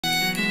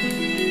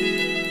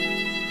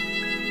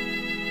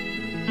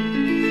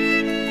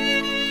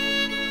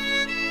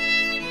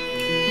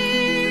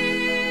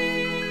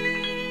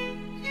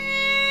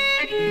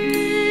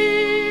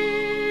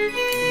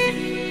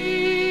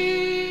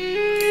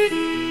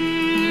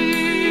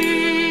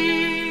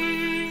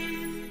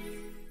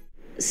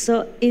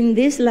So in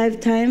this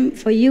lifetime,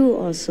 for you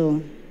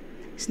also,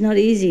 it's not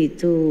easy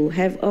to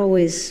have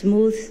always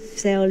smooth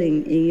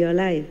sailing in your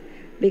life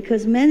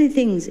because many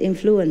things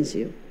influence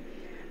you.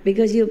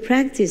 Because you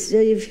practice,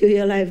 you feel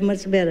your life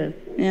much better.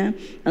 Yeah?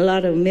 A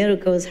lot of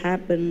miracles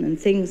happen and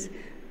things,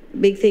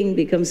 big thing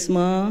becomes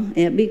small,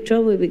 yeah, big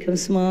trouble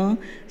becomes small,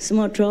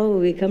 small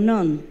trouble become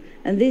none.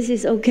 And this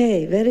is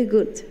okay, very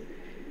good.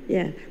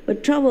 Yeah.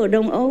 But trouble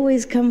don't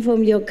always come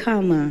from your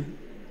karma.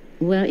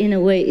 Well, in a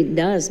way it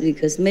does,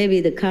 because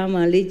maybe the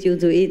karma leads you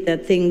to eat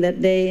that thing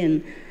that day,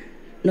 and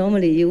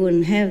normally you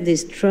wouldn't have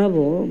this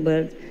trouble,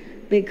 but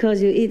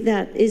because you eat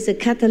that, it's a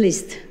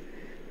catalyst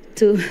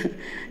to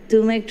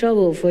make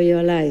trouble for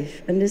your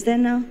life.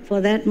 Understand now? For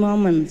that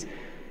moment.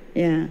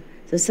 Yeah.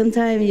 So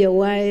sometimes your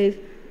wife,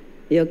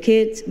 your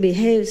kids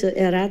behave so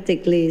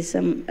erratically,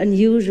 some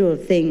unusual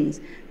things.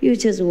 You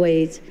just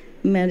wait,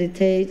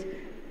 meditate,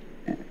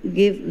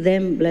 give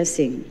them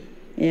blessing.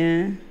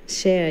 Yeah.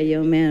 Share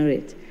your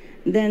merit.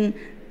 Then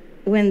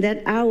when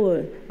that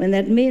hour, when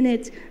that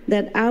minute,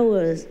 that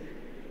hours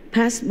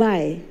pass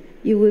by,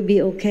 you will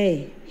be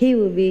okay. He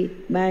will be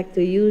back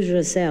to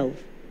usual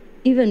self.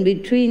 Even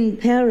between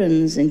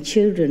parents and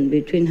children,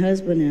 between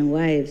husband and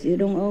wives, you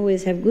don't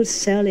always have good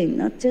selling,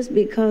 not just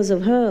because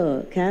of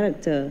her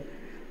character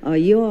or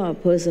your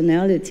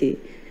personality.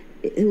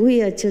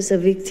 We are just a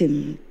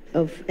victim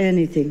of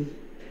anything.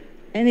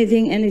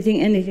 Anything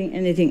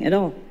at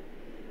all.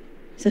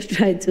 So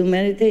try to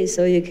meditate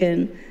so you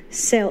can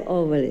sail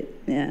over it.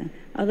 Yeah.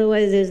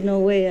 Otherwise, there's no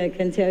way I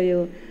can tell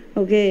you,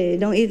 okay,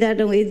 don't eat that,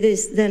 don't eat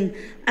this. Then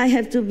I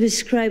have to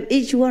prescribe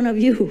each one of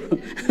you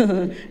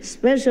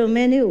special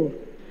menu,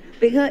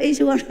 because each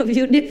one of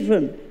you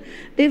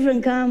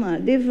different karma,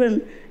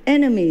 different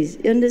enemies.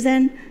 You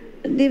understand?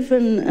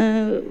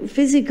 Different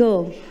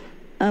physical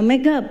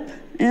makeup,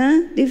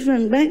 yeah?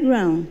 Different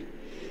background,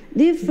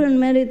 different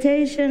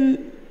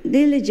meditation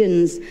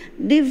diligence,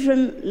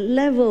 different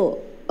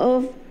level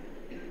of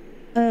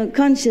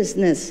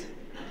consciousness.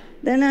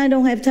 Then I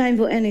don't have time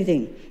for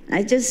anything.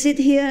 I just sit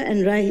here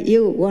and write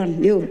you,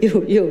 one, you.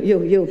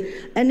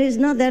 And it's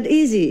not that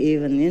easy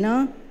even, you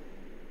know.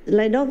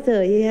 Like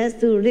doctor, he has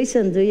to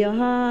listen to your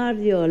heart,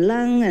 your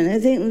lung, and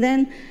everything,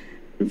 then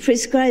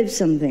prescribe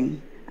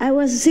something. I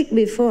was sick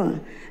before,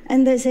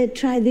 and they said,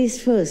 try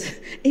this first.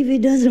 If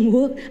it doesn't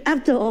work,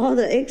 after all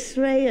the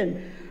x-ray,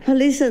 and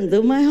listen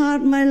to my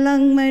heart, my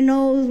lung, my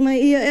nose, my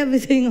ear,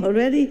 everything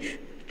already,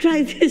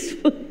 try this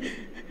first.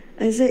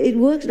 I said, it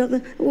works,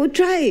 doctor. Well,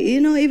 try,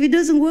 you know, if it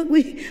doesn't work,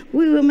 we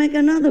will make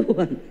another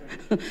one.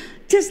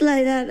 Just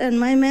like that, and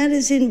my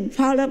medicine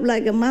piled up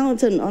like a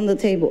mountain on the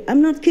table.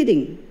 I'm not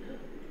kidding.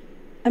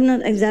 I'm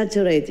not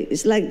exaggerating.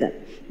 It's like that.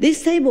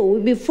 This table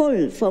will be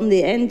full from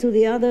the end to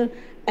the other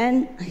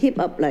and heap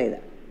up like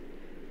that.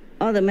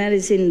 All the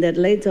medicine that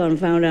later on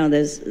found out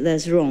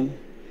that's wrong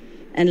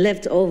and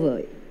left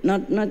over.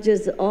 Not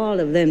just all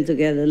of them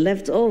together,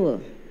 left over.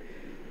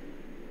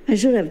 I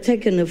should have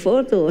taken a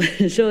photo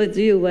and show it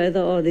to you, but I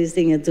thought, oh, these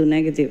things are too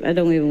negative. I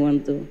don't even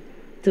want to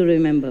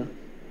remember.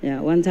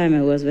 Yeah, one time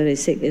I was very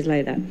sick. It's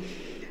like that.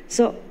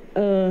 So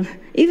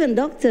even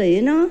doctor,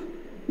 you know,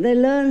 they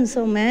learn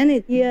so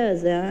many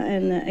years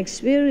and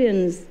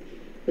experience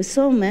with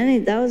so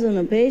many thousands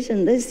of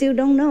patients, they still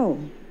don't know.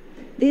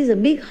 This is a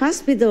big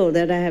hospital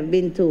that I have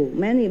been to,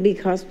 many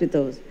big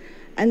hospitals.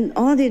 And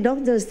all the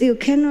doctors still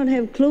cannot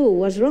have clue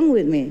what's wrong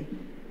with me.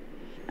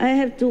 I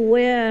have to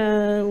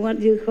wear, what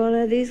do you call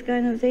it, this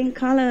kind of thing,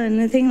 collar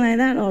and thing like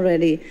that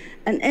already.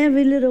 And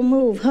every little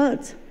move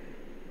hurts.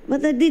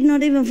 But they did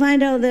not even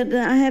find out that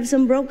I have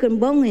some broken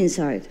bone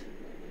inside.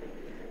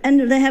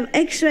 And they have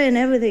x-ray and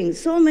everything.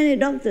 So many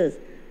doctors.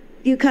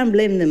 You can't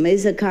blame them.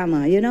 It's a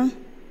karma, you know?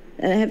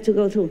 I have to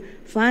go through.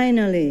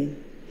 Finally,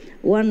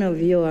 one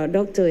of your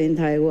doctor in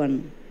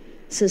Taiwan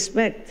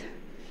suspect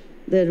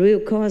the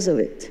real cause of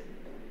it.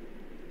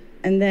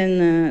 And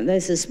then they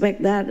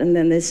suspect that, and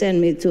then they send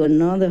me to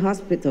another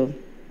hospital.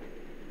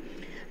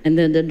 And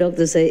then the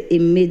doctor say,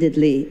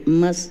 immediately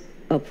must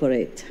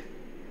operate.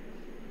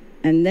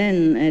 And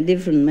then a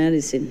different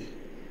medicine.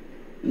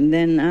 And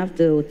then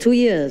after 2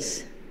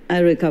 years,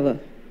 I recover.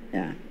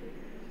 Yeah.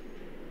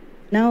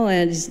 Now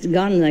it's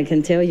gone, I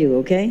can tell you,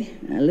 okay?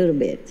 A little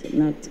bit,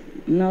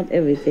 not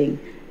everything.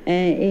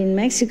 In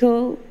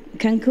Mexico,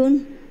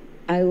 Cancun,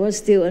 I was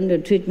still under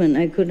treatment.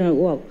 I could not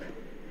walk.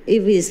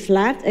 If it's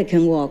flat, I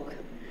can walk.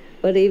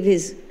 But if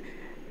it's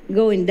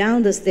going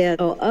down the stairs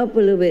or up a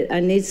little bit, I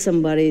need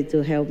somebody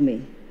to help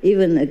me.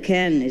 Even a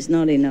can is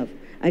not enough.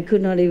 I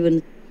could not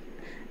even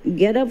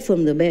get up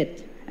from the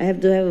bed. I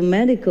have to have a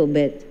medical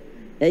bed.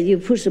 You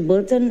push a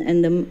button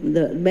and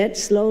the bed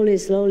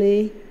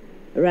slowly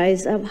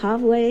rise up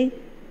halfway,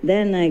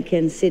 then I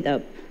can sit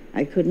up.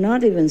 I could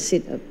not even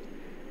sit up.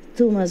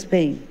 Too much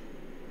pain.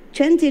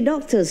 20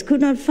 doctors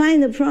could not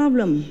find the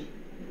problem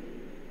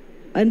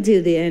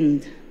until the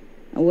end,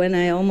 when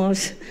I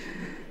almost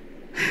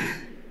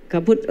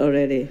kaput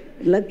already.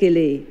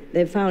 Luckily,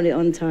 they found it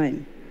on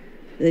time.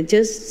 They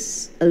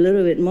just a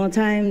little bit more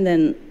time,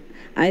 then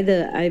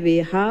either I be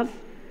half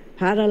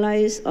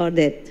paralyzed or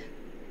dead.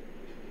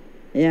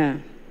 Yeah,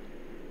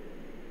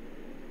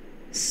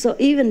 So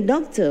even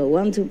doctor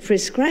want to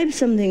prescribe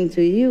something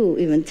to you,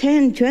 even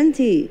 10,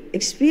 20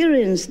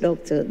 experienced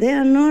doctor, they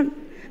are not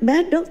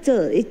bad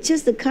doctor. It's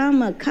just the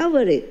karma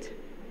cover it.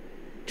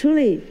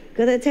 Truly,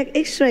 because I take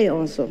x-ray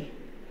also.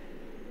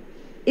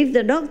 If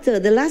the doctor,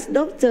 the last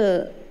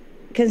doctor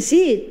can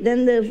see it,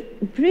 then the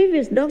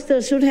previous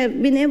doctor should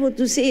have been able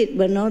to see it,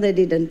 but no, they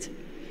didn't.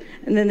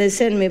 And then they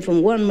sent me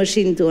from one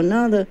machine to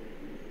another,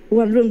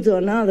 one room to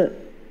another.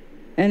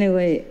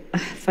 Anyway,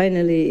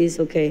 finally it's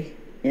okay,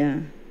 yeah.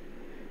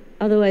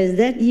 Otherwise,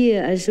 that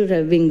year I should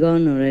have been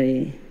gone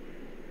already.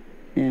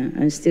 Yeah,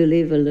 I still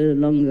live a little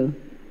longer.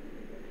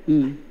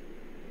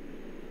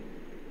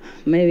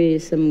 Maybe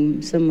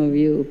some of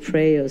you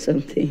pray or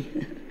something.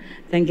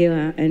 Thank you,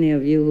 any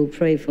of you who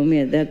prayed for me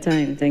at that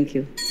time. Thank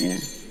you. Yeah.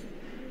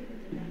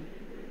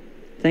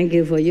 Thank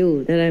you for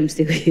you that I'm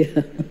still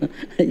here.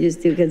 You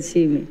still can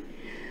see me.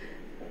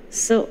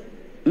 So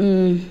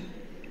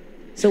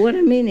what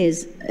I mean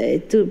is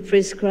to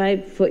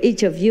prescribe for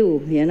each of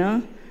you, you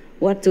know,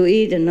 what to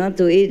eat and not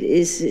to eat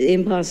is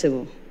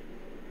impossible.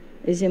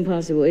 It's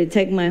impossible. It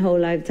takes my whole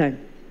lifetime.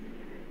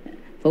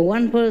 For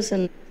one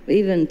person,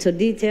 even to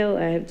detail,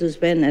 I have to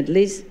spend at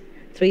least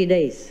 3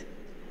 days.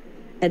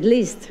 At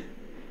least.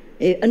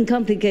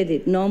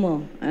 Uncomplicated,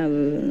 normal,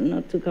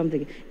 not too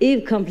complicated.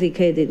 If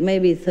complicated,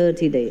 maybe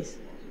 30 days.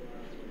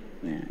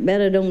 Yeah,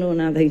 better don't know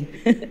nothing.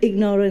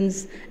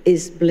 Ignorance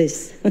is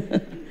bliss.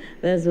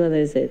 That's what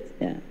I said,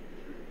 yeah.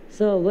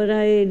 So, but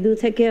I do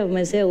take care of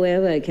myself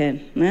wherever I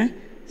can. Huh?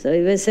 So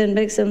if I send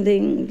back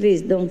something,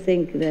 please don't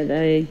think that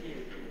I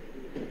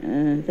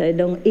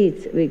don't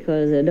eat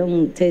because I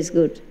don't taste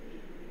good.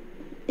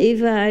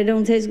 If I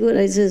don't taste good,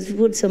 I just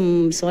put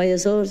some soy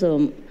sauce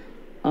or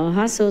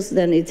hot sauce,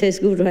 then it tastes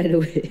good right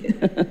away.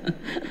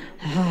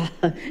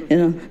 You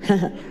know,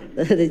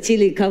 the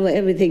chili cover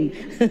everything.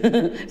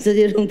 So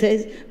you don't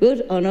taste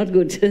good or not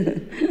good. Okay,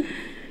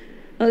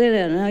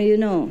 then, now you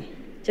know.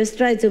 Just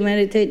try to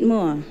meditate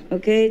more,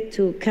 okay,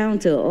 to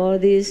counter all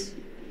this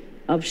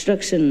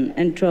obstruction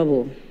and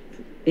trouble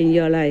in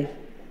your life.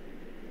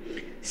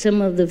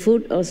 Some of the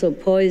food also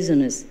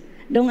poisonous.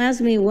 Don't ask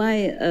me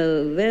why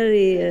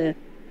very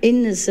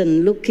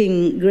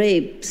innocent-looking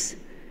grapes,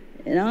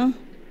 you know,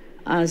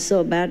 are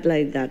so bad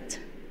like that.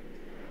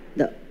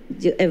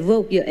 You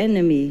evoke your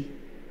enemy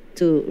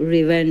to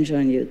revenge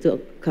on you, to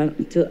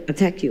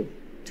attack you,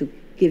 to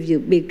give you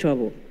big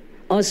trouble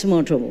or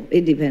small trouble.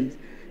 It depends.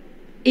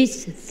 Each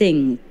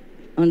thing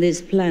on this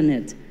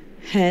planet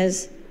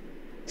has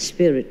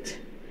spirit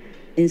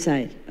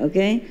inside,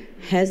 okay?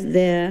 Has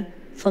their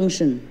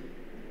function,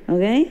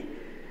 okay?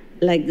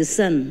 Like the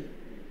sun.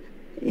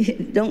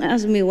 Don't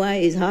ask me why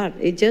it's hot.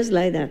 It's just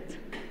like that.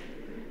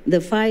 The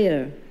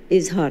fire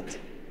is hot.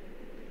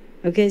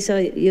 Okay, so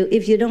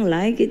if you don't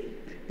like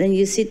it, then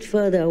you sit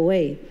further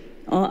away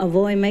or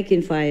avoid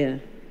making fire,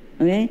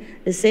 okay?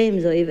 The same,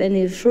 so if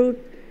any fruit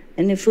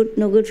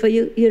no good for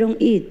you, you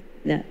don't eat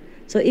that.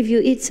 So if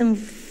you eat some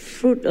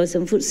fruit or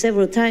some food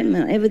several times,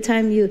 every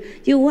time you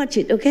watch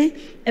it, okay?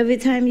 Every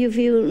time you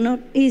feel not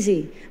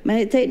easy,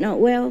 meditate not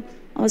well,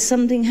 or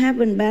something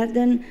happened bad,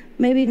 then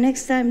maybe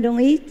next time don't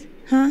eat,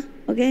 huh?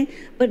 Okay?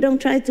 But don't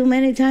try too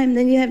many times,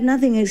 then you have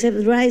nothing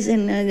except rice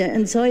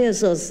and soy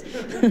sauce.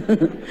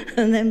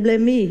 And then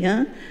blame me,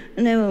 huh?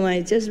 Never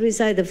mind, just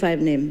recite the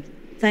 5 names.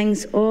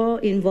 Thanks all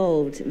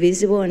involved,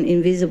 visible and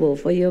invisible,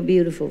 for your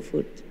beautiful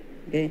food.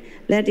 Okay?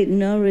 Let it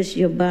nourish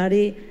your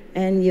body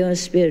and your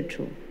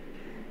spiritual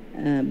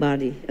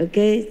body.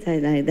 Okay?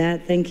 Like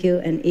that. Thank you,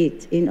 and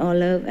eat in all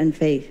love and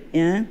faith.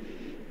 Yeah?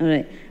 All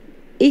right.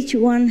 Each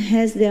one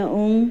has their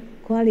own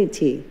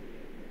quality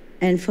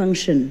and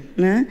function.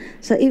 Nah?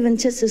 So even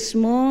just a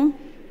small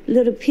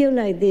little pill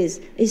like this,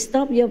 it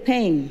stops your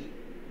pain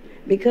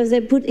because they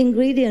put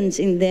ingredients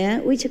in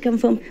there which come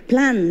from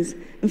plants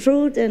and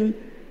fruit and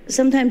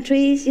sometimes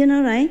trees, you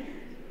know, right?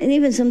 And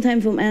even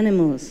sometimes from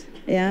animals.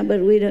 Yeah, but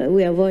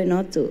we avoid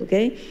not to,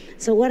 okay?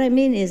 So what I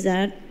mean is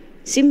that,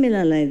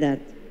 similar like that,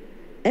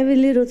 every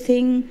little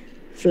thing,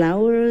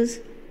 flowers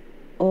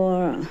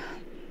or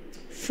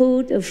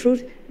food or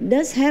fruit,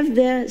 does have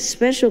their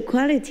special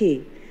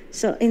quality.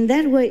 So in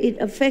that way, it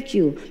affects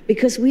you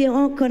because we are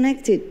all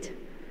connected,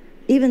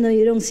 even though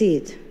you don't see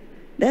it.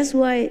 That's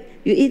why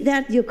you eat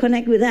that, you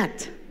connect with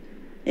that.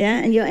 Yeah,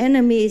 and your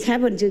enemies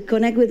happen to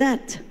connect with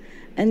that.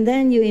 And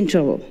then you're in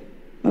trouble,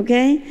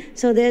 okay?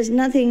 So there's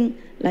nothing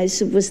like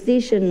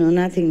superstition or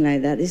nothing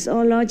like that. It's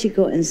all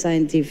logical and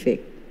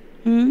scientific.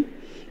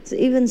 So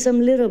even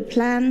some little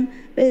plant,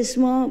 very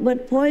small,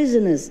 but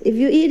poisonous. If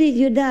you eat it,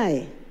 you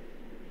die.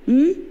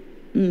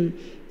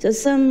 So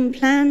some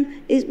plant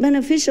is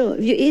beneficial.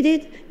 If you eat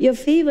it, your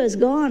fever is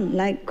gone,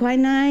 like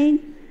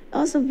quinine,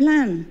 also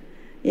plant.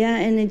 Yeah,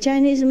 and in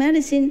Chinese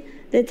medicine,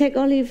 they take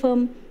only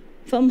from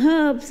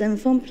herbs and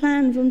from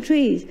plants, from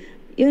trees.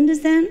 You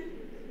understand?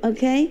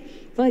 Okay?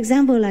 For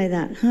example, like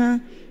that, huh?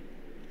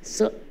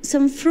 So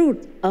some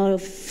fruit or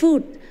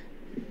food,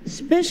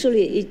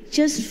 especially it's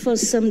just for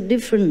some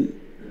different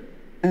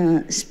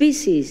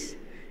species.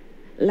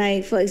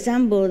 Like, for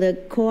example, the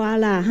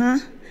koala, huh?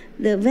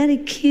 the very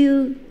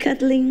cute,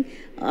 cuddling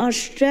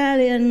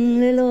Australian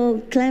little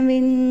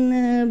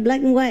climbing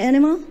black and white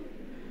animal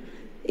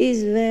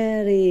is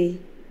very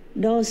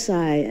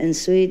docile and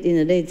sweet in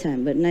the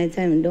daytime, but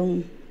nighttime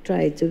don't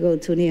try to go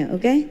too near,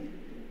 okay?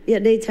 Yeah,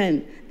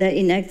 daytime they're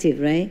inactive,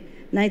 right?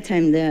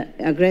 Nighttime they're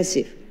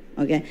aggressive,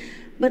 okay?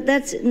 But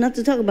that's not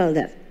to talk about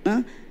that.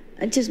 Huh?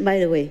 Just by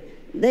the way,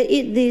 they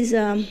eat these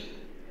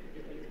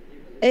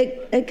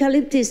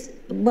eucalyptus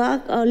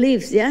bark or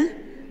leaves, yeah?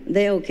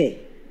 They're okay.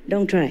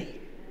 Don't try.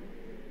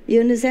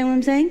 You understand what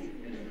I'm saying?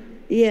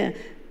 Yeah.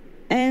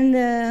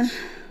 And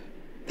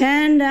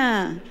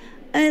panda,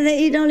 and they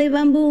eat only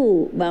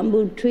bamboo.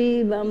 Bamboo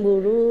tree, bamboo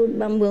root,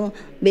 bamboo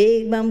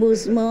big, bamboo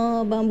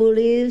small, bamboo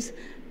leaves.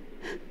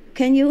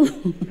 Can you?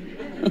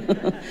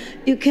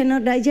 You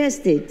cannot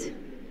digest it.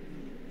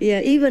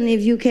 Yeah, even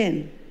if you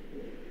can.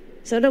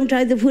 So don't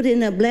try to put it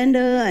in a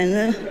blender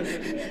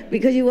and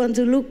because you want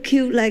to look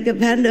cute like a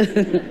panda.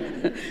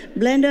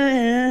 Blender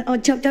and or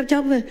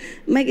chop,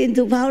 make it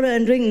into powder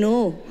and drink.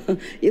 No,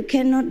 you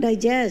cannot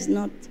digest.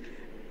 Not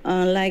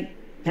like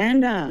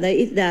panda. They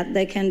eat that,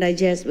 they can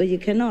digest, but you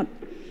cannot.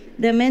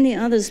 There are many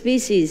other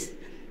species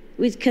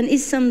which can eat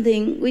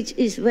something which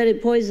is very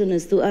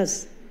poisonous to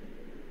us.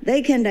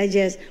 They can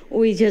digest,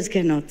 we just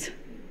cannot.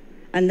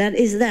 And that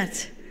is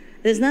that.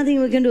 There's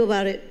nothing we can do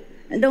about it.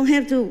 And don't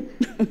have to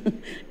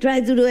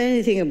try to do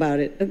anything about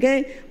it,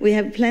 okay? We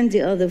have plenty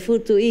of other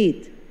food to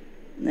eat.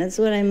 That's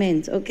what I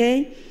meant,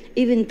 okay?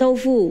 Even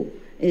tofu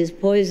is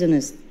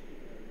poisonous.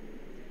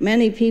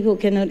 Many people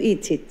cannot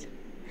eat it.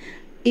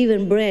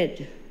 Even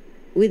bread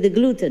with the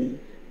gluten,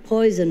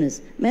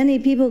 poisonous. Many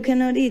people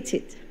cannot eat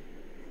it.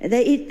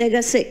 They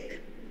got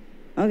sick,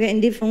 okay,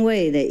 in different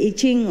ways. They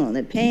itching or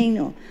they pain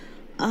or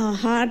a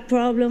heart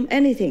problem,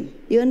 anything.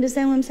 You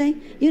understand what I'm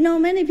saying? You know,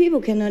 many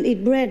people cannot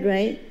eat bread,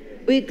 right?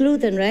 With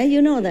gluten, right?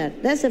 You know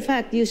that. That's a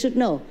fact you should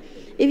know.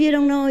 If you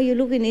don't know, you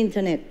look in the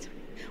internet.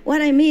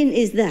 What I mean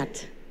is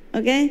that,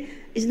 okay?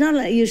 It's not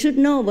like you should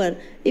know, but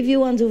if you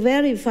want to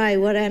verify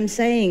what I'm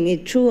saying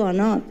is true or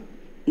not,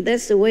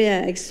 that's the way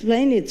I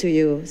explain it to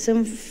you.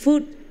 Some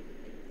fruit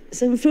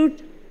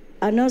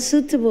are not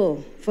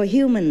suitable for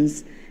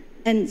humans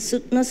and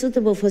not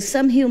suitable for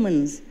some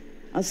humans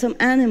or some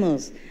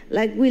animals.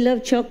 Like we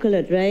love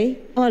chocolate,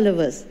 right? All of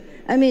us.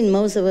 I mean,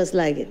 most of us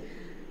like it.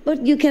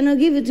 But you cannot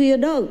give it to your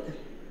dog.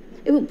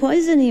 It will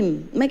poison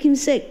him, make him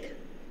sick.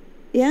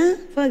 Yeah,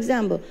 for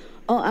example.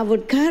 Or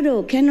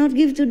avocado cannot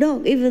give to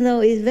dog, even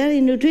though it's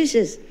very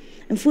nutritious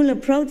and full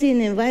of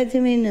protein and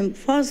vitamin and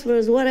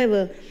phosphorus,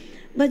 whatever.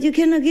 But you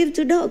cannot give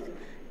to dog.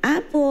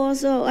 Apple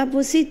also,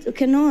 apple seed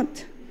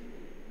cannot.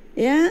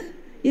 Yeah?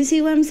 You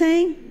see what I'm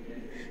saying?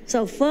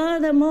 So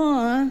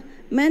furthermore,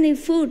 many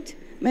fruit,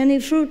 many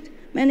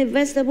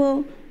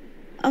vegetables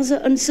also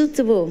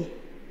unsuitable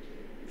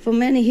for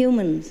many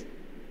humans.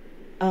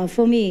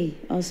 For me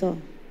also.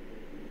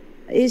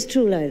 It's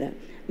true like that.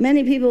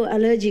 Many people are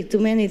allergic to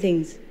many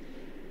things,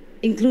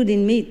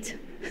 including meat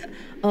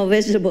or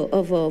vegetable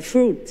or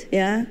fruit,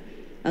 yeah?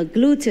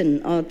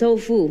 Gluten or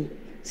tofu.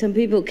 Some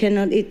people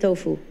cannot eat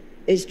tofu.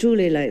 It's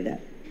truly like that.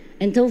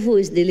 And tofu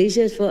is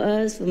delicious for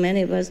us, for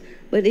many of us,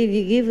 but if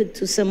you give it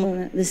to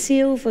someone, the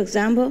seal, for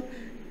example,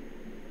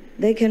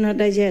 they cannot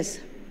digest.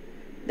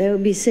 They will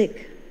be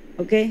sick,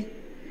 okay?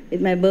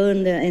 It might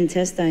burn their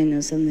intestine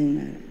or something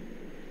like that.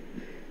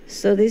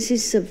 So this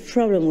is a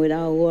problem with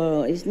our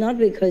world. It's not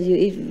because you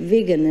eat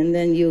vegan and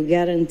then you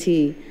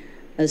guarantee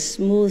a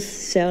smooth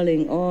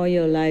sailing all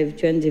your life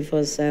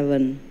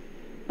 24/7,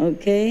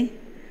 okay?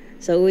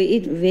 So we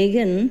eat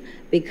vegan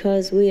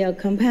because we are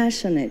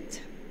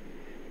compassionate.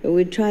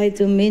 We try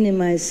to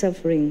minimize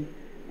suffering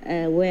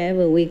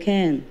wherever we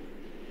can.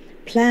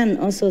 Plants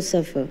also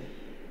suffer.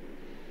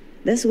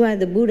 That's why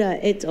the Buddha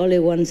ate only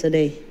once a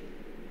day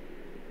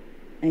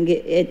and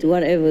ate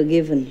whatever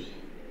given,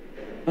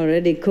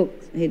 already cooked.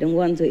 He don't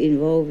want to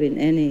involve in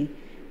any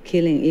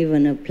killing,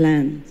 even a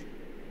plant.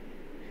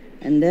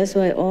 And that's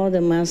why all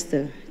the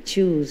masters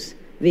choose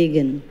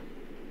vegan,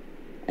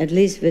 at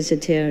least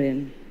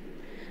vegetarian.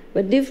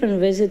 But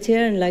different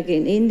vegetarian, like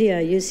in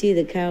India, you see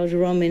the cows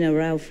roaming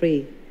around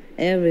free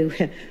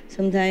everywhere.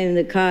 Sometimes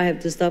the car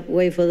have to stop,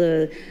 wait for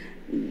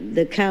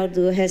the cow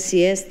to have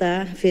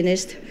siesta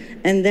finished,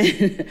 and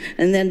then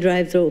and then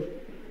drive through.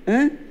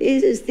 Huh?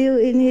 He's still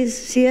in his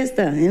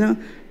siesta, you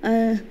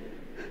know.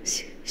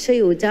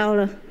 睡午觉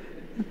了.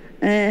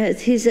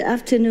 His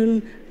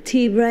afternoon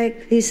tea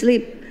break, he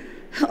sleep.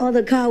 All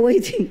the car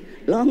waiting,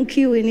 long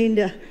queue in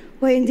India.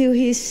 Wait until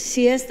his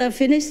siesta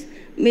finished,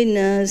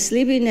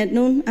 sleeping at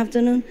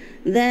afternoon.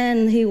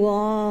 Then he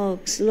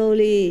walks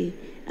slowly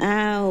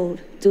out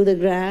to the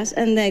grass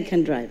and they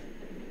can drive.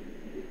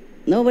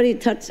 Nobody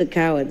touched the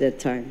cow at that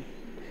time.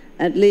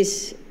 At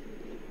least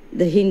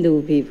the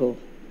Hindu people,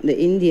 the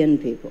Indian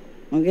people,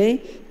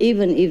 okay?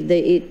 Even if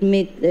they eat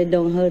meat, they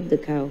don't hurt the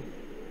cow.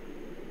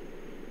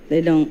 They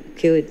don't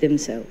kill it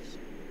themselves.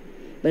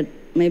 But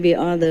maybe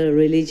other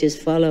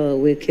religious followers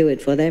will kill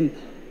it for them.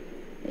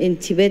 In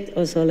Tibet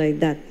also like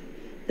that.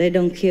 They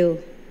don't kill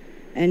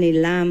any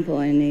lamb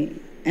or any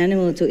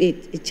animal to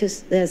eat. It's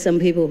just there are some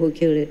people who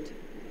kill it.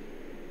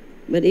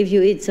 But if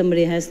you eat,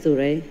 somebody has to,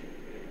 right?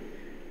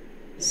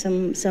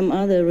 Some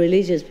other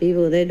religious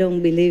people, they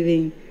don't believe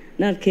in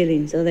not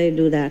killing, so they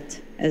do that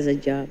as a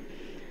job.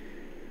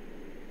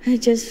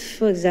 Just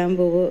for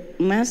example,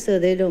 master,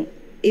 they don't,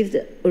 if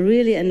the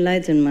really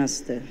enlightened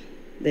master,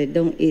 they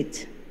don't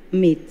eat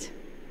meat,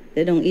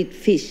 they don't eat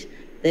fish,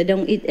 they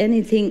don't eat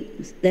anything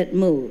that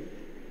moves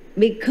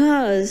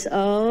because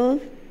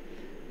of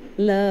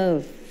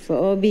love for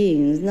all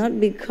beings, not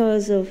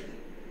because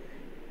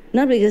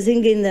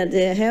thinking that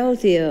they're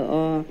healthier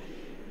or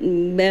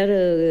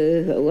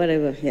better,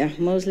 whatever. Yeah,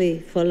 mostly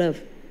for love,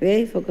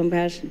 okay, for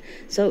compassion.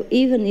 So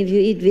even if you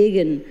eat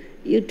vegan,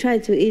 you try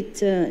to eat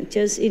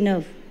just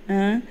enough.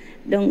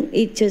 Don't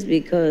eat just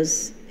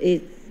because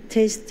it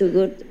tastes too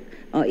good,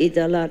 or eat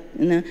a lot.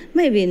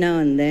 Maybe now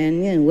and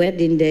then,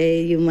 wedding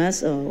day you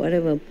must, or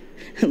whatever.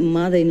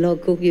 Mother-in-law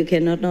cook, you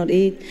cannot not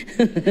eat.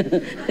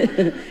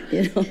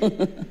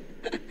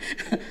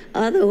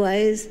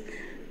 Otherwise,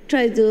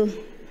 try to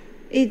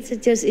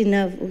eat just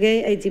enough,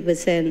 okay,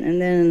 80%,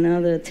 and then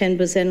another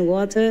 10%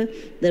 water.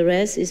 The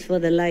rest is for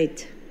the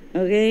light,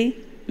 okay?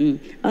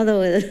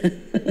 Otherwise,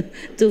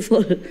 too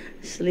full,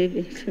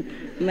 sleeping.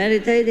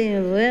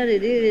 Meditating very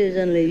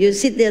diligently. You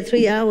sit there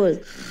 3 hours.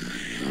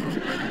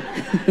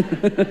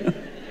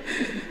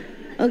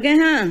 Okay,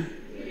 huh?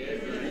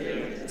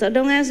 So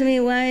don't ask me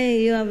why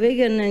you are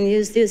vegan and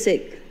you're still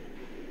sick.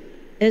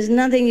 There's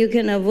nothing you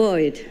can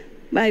avoid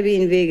by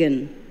being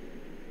vegan.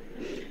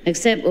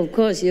 Except, of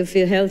course, you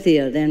feel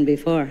healthier than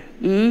before.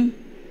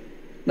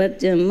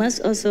 But you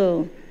must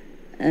also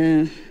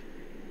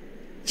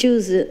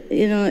choose,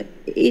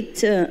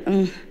 eat,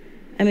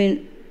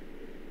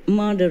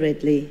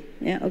 moderately,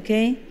 yeah,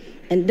 okay?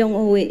 And don't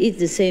always eat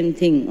the same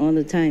thing all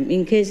the time,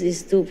 in case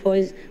it's too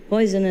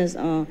poisonous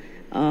or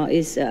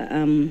is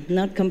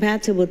not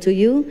compatible to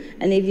you.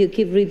 And if you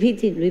keep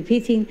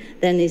repeating,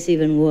 then it's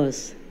even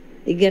worse.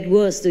 It gets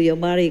worse to your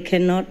body,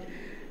 cannot.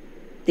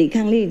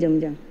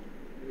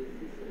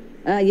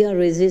 Your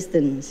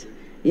resistance,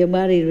 your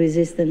body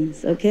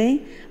resistance,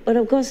 okay? But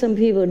of course some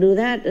people do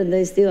that and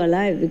they're still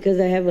alive because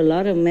they have a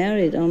lot of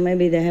merit, or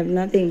maybe they have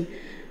nothing,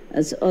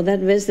 or that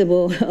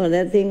vegetable or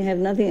that thing have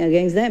nothing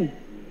against them.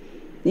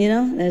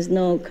 There's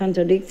no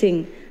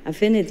contradicting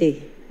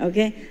affinity,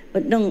 okay?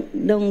 But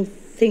don't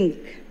think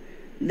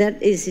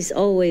that is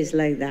always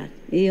like that.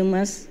 You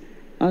must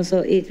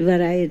also eat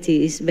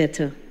variety is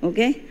better,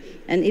 okay?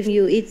 And if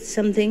you eat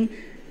something,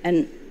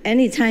 and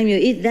anytime you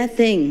eat that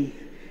thing,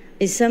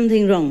 is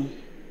something wrong,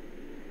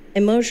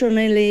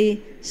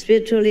 emotionally,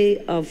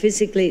 spiritually, or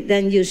physically,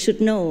 then you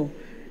should know,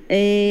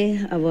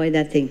 avoid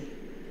that thing,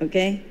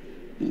 okay?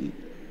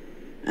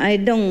 I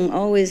don't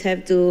always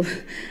have to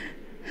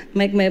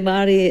make my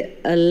body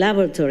a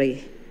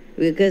laboratory,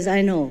 because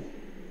I know.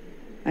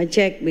 I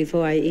check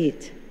before I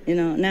eat,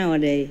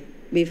 nowadays.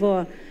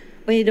 Before,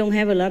 when you don't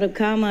have a lot of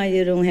karma,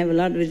 you don't have a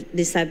lot of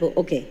disciples,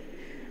 okay.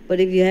 But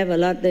if you have a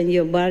lot, then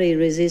your body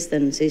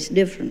resistance is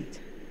different,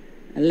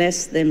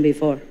 less than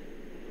before.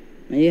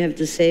 You have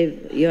to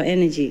save your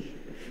energy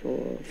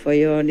for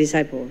your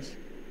disciples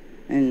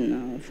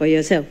and for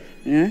yourself,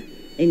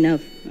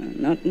 enough,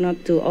 not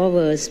to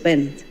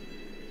overspend.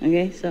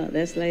 Okay, so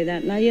that's like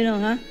that. Now you know,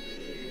 huh?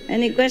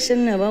 Any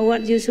question about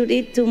what you should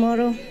eat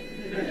tomorrow?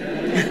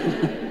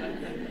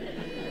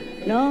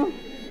 No?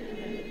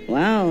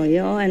 Wow,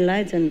 you're all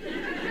enlightened.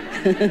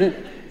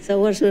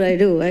 So what should I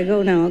do? I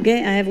go now,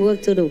 okay? I have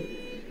work to do.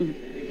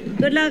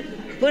 Good luck.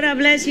 Buddha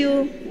bless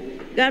you.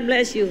 God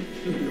bless you.